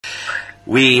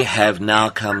We have now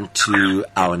come to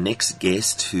our next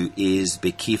guest, who is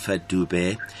Bhekifa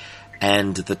Dube,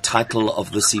 and the title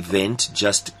of this event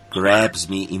just grabs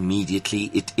me immediately.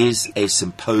 It is a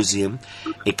symposium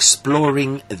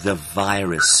exploring the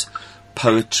virus,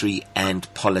 poetry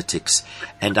and politics,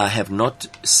 and I have not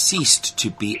ceased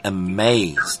to be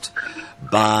amazed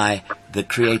by the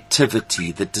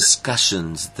creativity, the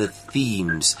discussions, the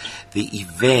themes, the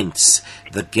events,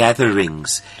 the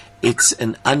gatherings. It's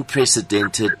an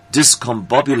unprecedented,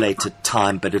 discombobulated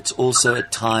time, but it's also a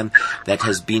time that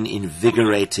has been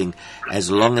invigorating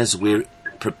as long as we're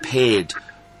prepared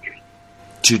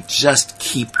to just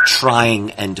keep trying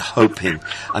and hoping.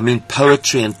 I mean,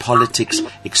 poetry and politics,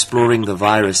 exploring the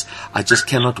virus. I just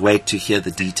cannot wait to hear the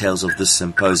details of this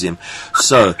symposium.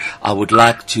 So I would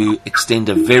like to extend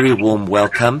a very warm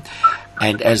welcome.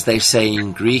 And as they say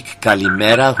in Greek,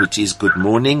 kalimera, which is good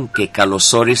morning, ke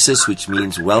kalosorisis, which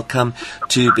means welcome,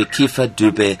 to Bhekifa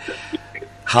Dube.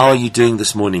 How are you doing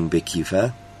this morning,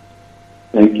 Bhekifa?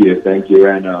 Thank you,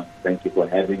 Renos. Thank you for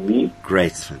having me.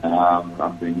 Great.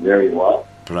 I'm doing very well.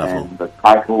 Bravo. And the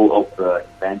title of the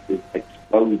event is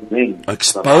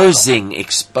Exposing.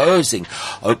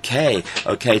 Okay.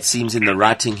 It seems in the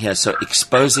writing here. So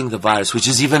exposing the virus, which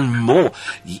is even more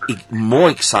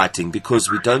exciting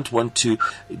because we don't want to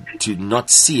not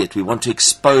see it. We want to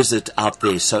expose it out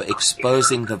there. So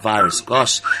exposing the virus.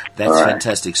 Gosh, that's right.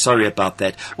 Fantastic. Sorry about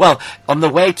that. Well, on the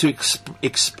way to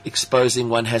exposing,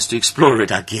 one has to explore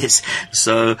it, I guess.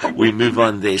 So we move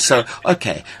on there. So,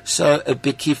 okay. So,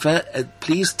 Bhekifa,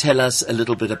 please tell us a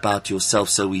little bit about yourself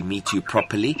so we meet you properly.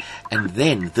 And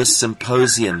then this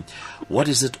symposium, what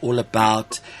is it all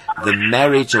about? The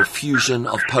marriage or fusion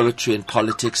of poetry and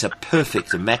politics, a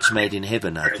match made in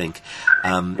heaven, I think.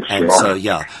 And so,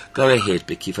 go ahead,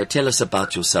 Bhekifa. Tell us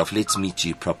about yourself. Let's meet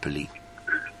you properly.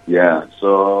 Yeah,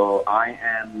 so I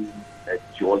am a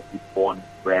Georgia-born,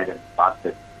 bred and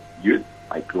bastard youth.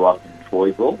 I grew up in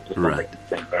Troyville, just like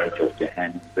the same age of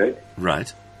Johannesburg.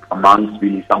 Right. Amongst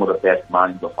really some of the best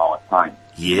minds of our time.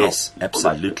 Yes,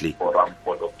 absolutely. Like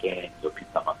your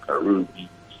Peter Makaruni,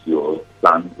 your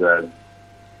Sanzas.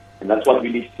 And that's what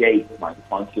really shaped my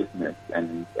consciousness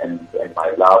and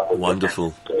my love.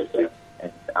 Wonderful.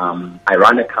 And I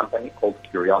run a company called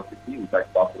Curiosity, which I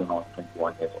started when I was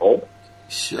 21 years old.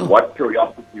 Sure. And what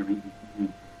Curiosity really is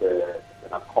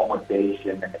an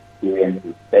accommodation and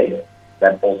experience space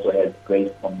that also has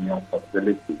great communal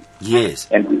facilities. Yes.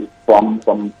 And from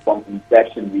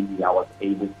inception, really, I was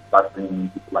able to start bringing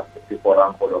people like the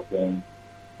Piporampolo games,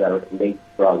 the late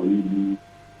really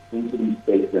into these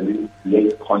spaces and really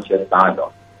create conscious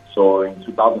dialogue. So in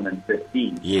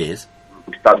 2015, yes,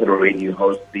 we started already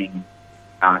hosting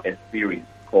a series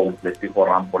called the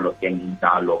Piporampolo Gang in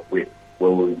Dialogue with,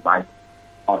 where we invite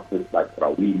artists like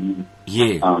Rawili,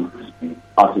 yes,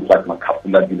 artists like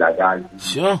Makapula Dilagay,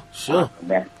 sure,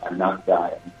 Max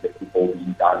Ananda, and the people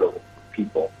in dialogue with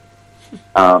people.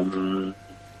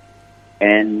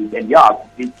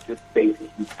 It's just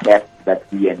basically kept that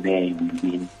DNA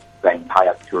within the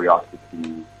entire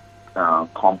Curiosity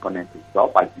component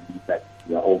itself. I believe that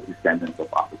we are all descendants of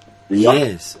Africans.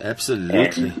 Yes,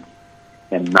 absolutely.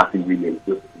 And nothing really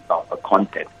exists without a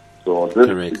context. So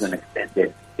this is an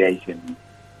extended station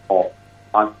of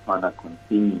us trying to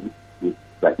continue with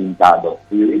the in-dialogue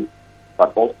theory,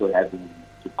 but also having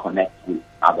to connect with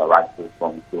other writers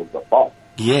from fields of thought.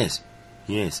 Yes,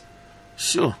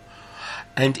 sure.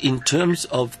 And in terms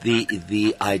of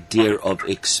the idea of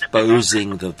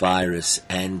exposing the virus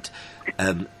and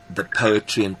the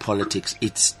poetry and politics,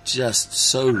 it's just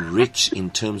so rich in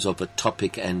terms of a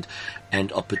topic and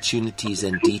opportunities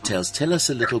and details. Tell us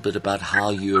a little bit about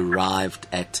how you arrived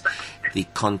at the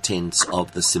contents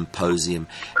of the symposium,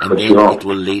 and then it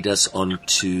will lead us on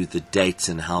to the dates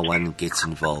and how one gets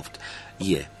involved.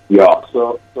 Yeah.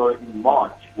 So in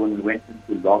March, when we went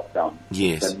into lockdown,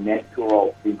 the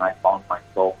natural thing I found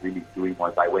myself really doing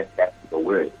was I went back to the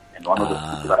words. And one of the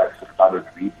people that I started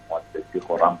reading was the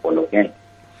Piporampolo Gang.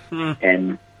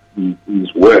 And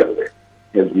his work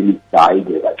has really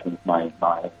guided, I think,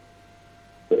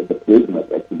 the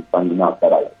business, actually, finding out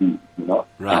that I do,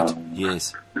 Right,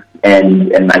 yes.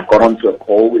 And I got onto a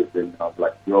call with him, and I was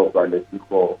like, let's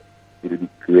go. It would be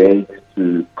great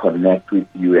to connect with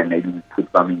you and maybe we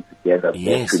put something together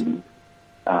virtually,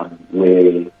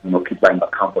 where people are in the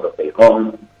comfort of their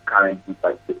home. Currently,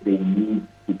 like they need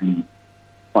to be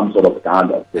some sort of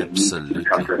dialogue. They need to be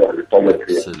some sort of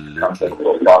poetry, some sort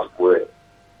of last word.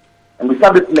 And we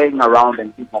started playing around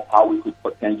and thinking of how we could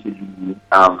potentially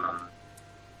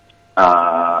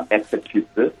execute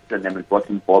this. And then we brought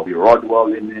in Bobby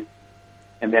Rodwell in it.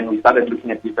 And then we started looking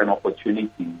at different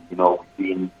opportunities,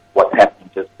 within what's happening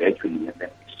just virtually, and then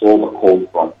we saw a call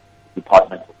from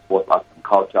Department of Sport, Arts and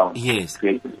Culture, and yes,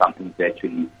 created something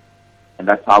virtually, and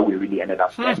that's how we really ended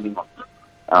up standing on it.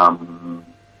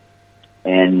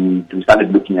 And we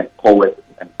started looking at poets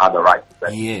and other writers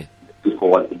that people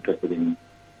was interested in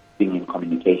being in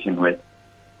communication with,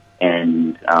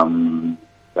 and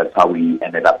that's how we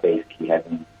ended up basically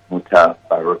having Muta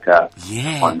Baruka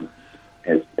on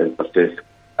as the first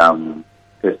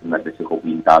person that we could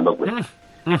be in dialogue with.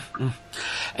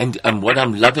 And what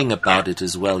I'm loving about it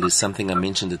as well is something I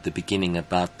mentioned at the beginning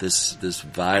about this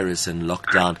virus and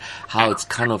lockdown, how it's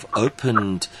kind of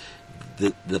opened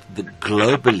the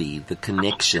globally the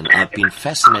connection. I've been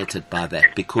fascinated by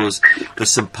that because the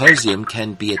symposium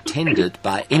can be attended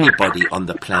by anybody on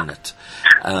the planet.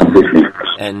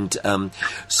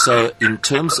 So in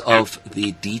terms of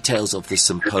the details of the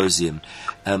symposium,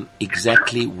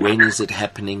 exactly when is it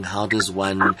happening, how does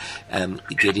one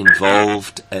get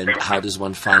involved, and how does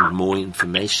one find more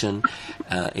information,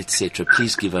 etc.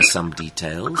 Please give us some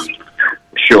details.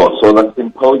 Sure. So the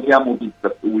symposium will be,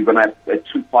 we're going to have a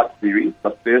two-part series.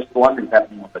 The first one is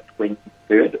happening on the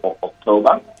 23rd of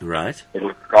October. Right. It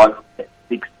will start at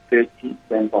 6:30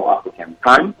 Central African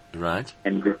time. Right.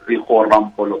 And the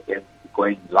Forum will be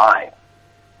going live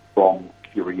from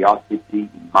Curiosity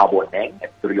in Maboneng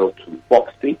at 302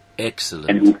 Fox Street. Excellent.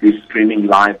 And we'll be streaming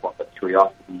live on the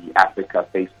Curiosity Africa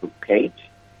Facebook page.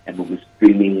 And we'll be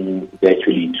streaming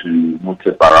virtually to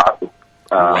Mutebaraku.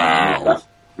 Wow.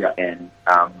 Yeah, and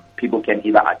people can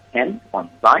either attend on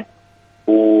site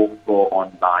or go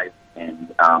on live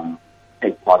and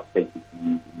take part basically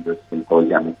in the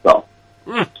symposium itself.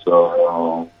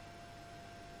 So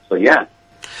yeah.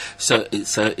 So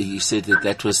you said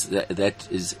that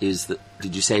is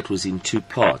did you say it was in two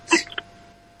parts?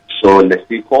 So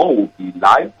the call will be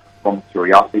live from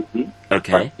Curiosity.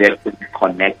 Okay. But they're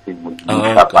connecting with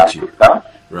got you.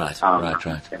 Right. And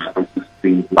that will be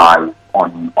streamed live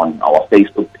on our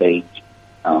Facebook page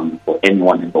for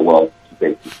anyone in the world to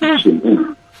basically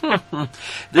tune in.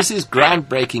 This is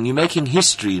groundbreaking. You're making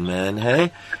history, man,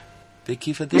 hey?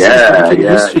 Bhekifa, this is making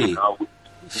history. You know,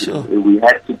 sure. We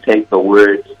had to take the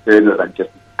words further than just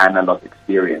analog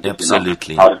experience.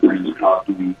 Absolutely. You know? How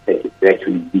do we take it,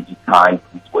 actually digitize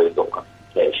these ways of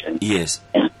communication? Yes.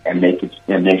 And make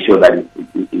sure that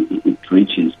it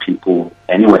reaches people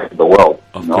anywhere in the world.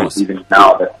 Of course. Even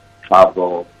now that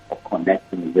travel or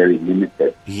connecting is very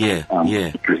limited. It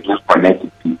just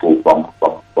connected people from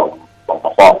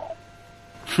afar.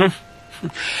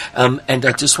 And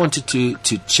I just wanted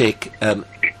to check,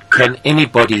 can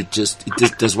anybody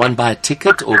does one buy a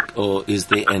ticket or is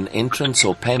there an entrance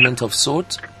or payment of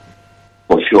sorts?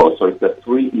 For sure. So it's a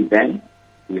free event.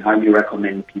 We highly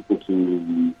recommend people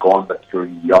to go on the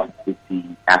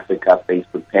Curiosity Africa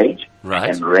Facebook page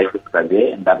and register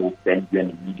there, and that will send you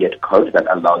an immediate code that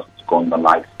allows you to go on the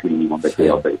live streaming on the day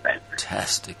of the event.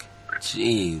 Fantastic.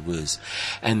 Gee whiz.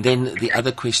 And then the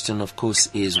other question, of course,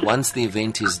 is once the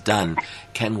event is done,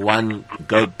 can one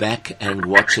go back and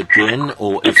watch again,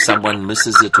 or if someone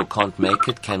misses it or can't make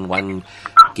it, can one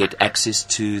get access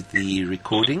to the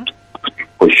recording?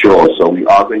 For sure. So we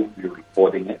are going to be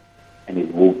recording it, and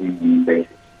it will be basically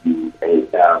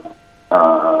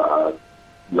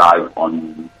live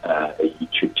on a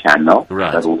YouTube channel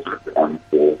that will be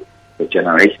for the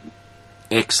generation.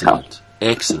 Excellent.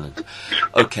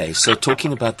 Okay, so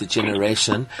talking about the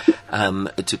generation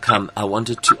to come, I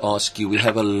wanted to ask you, we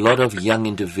have a lot of young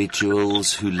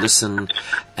individuals who listen,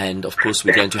 and of course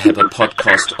we're going to have a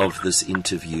podcast of this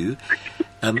interview.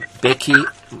 Becky,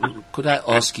 could I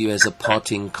ask you as a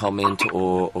parting comment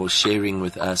or sharing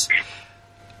with us,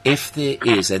 if there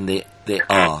is, and there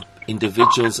are,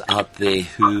 individuals out there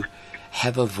who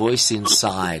have a voice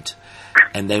inside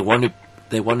and they want to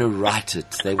write it,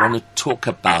 they want to talk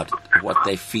about what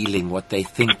they're feeling, what they're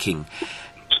thinking,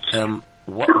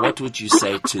 what would you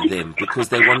say to them? Because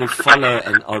they want to follow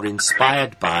and are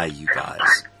inspired by you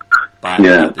guys.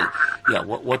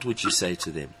 What would you say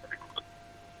to them?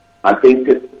 I think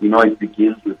it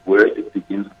begins with words. It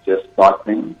begins with just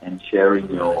starting and sharing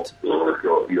your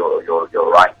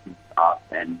writings up,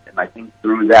 and I think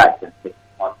through that and taking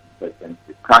part in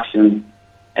discussions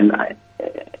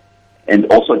and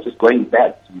also just going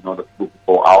back to the people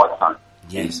before our time.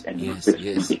 Yes. Pick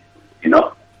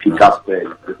up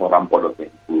the Forampolo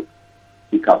book,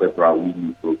 pick up a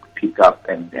Brawini book, pick up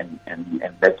and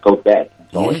let's go back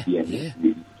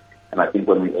and I think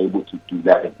when we're able to do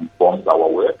that, it informs our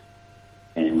work.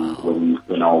 And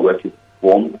when our work is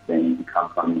formed, then it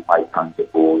becomes something quite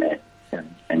tangible and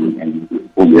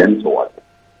people learn towards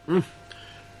it.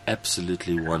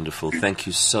 Absolutely wonderful. Thank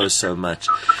you so much.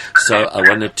 So I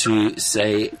wanted to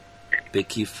say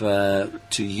Bhekifa,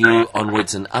 to you,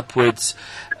 onwards and upwards.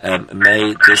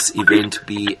 May this event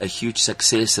be a huge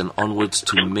success and onwards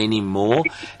to many more.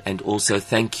 And also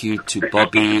thank you to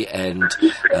Bobby and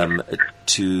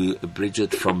to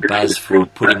Bridget from Buzz for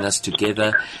putting us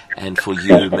together and for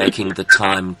you making the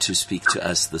time to speak to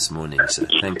us this morning. So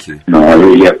thank you. No, I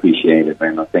really appreciate it,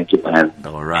 man. Thank you for having me.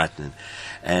 All right.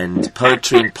 And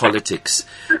poetry and politics,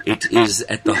 it is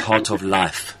at the heart of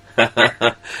life.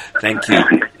 Thank you.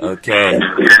 Okay.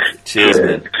 Cheers,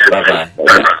 man. Bye-bye.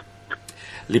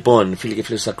 Libon,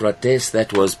 Socrates,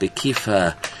 that was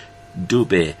Bhekifa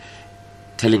Dube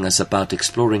telling us about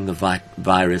exploring the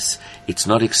virus. It's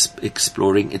not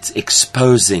exploring, it's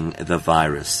exposing the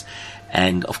virus.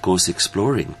 And, of course,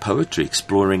 exploring poetry,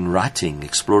 exploring writing,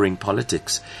 exploring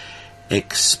politics.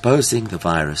 Exposing the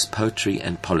virus, poetry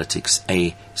and politics,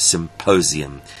 a symposium.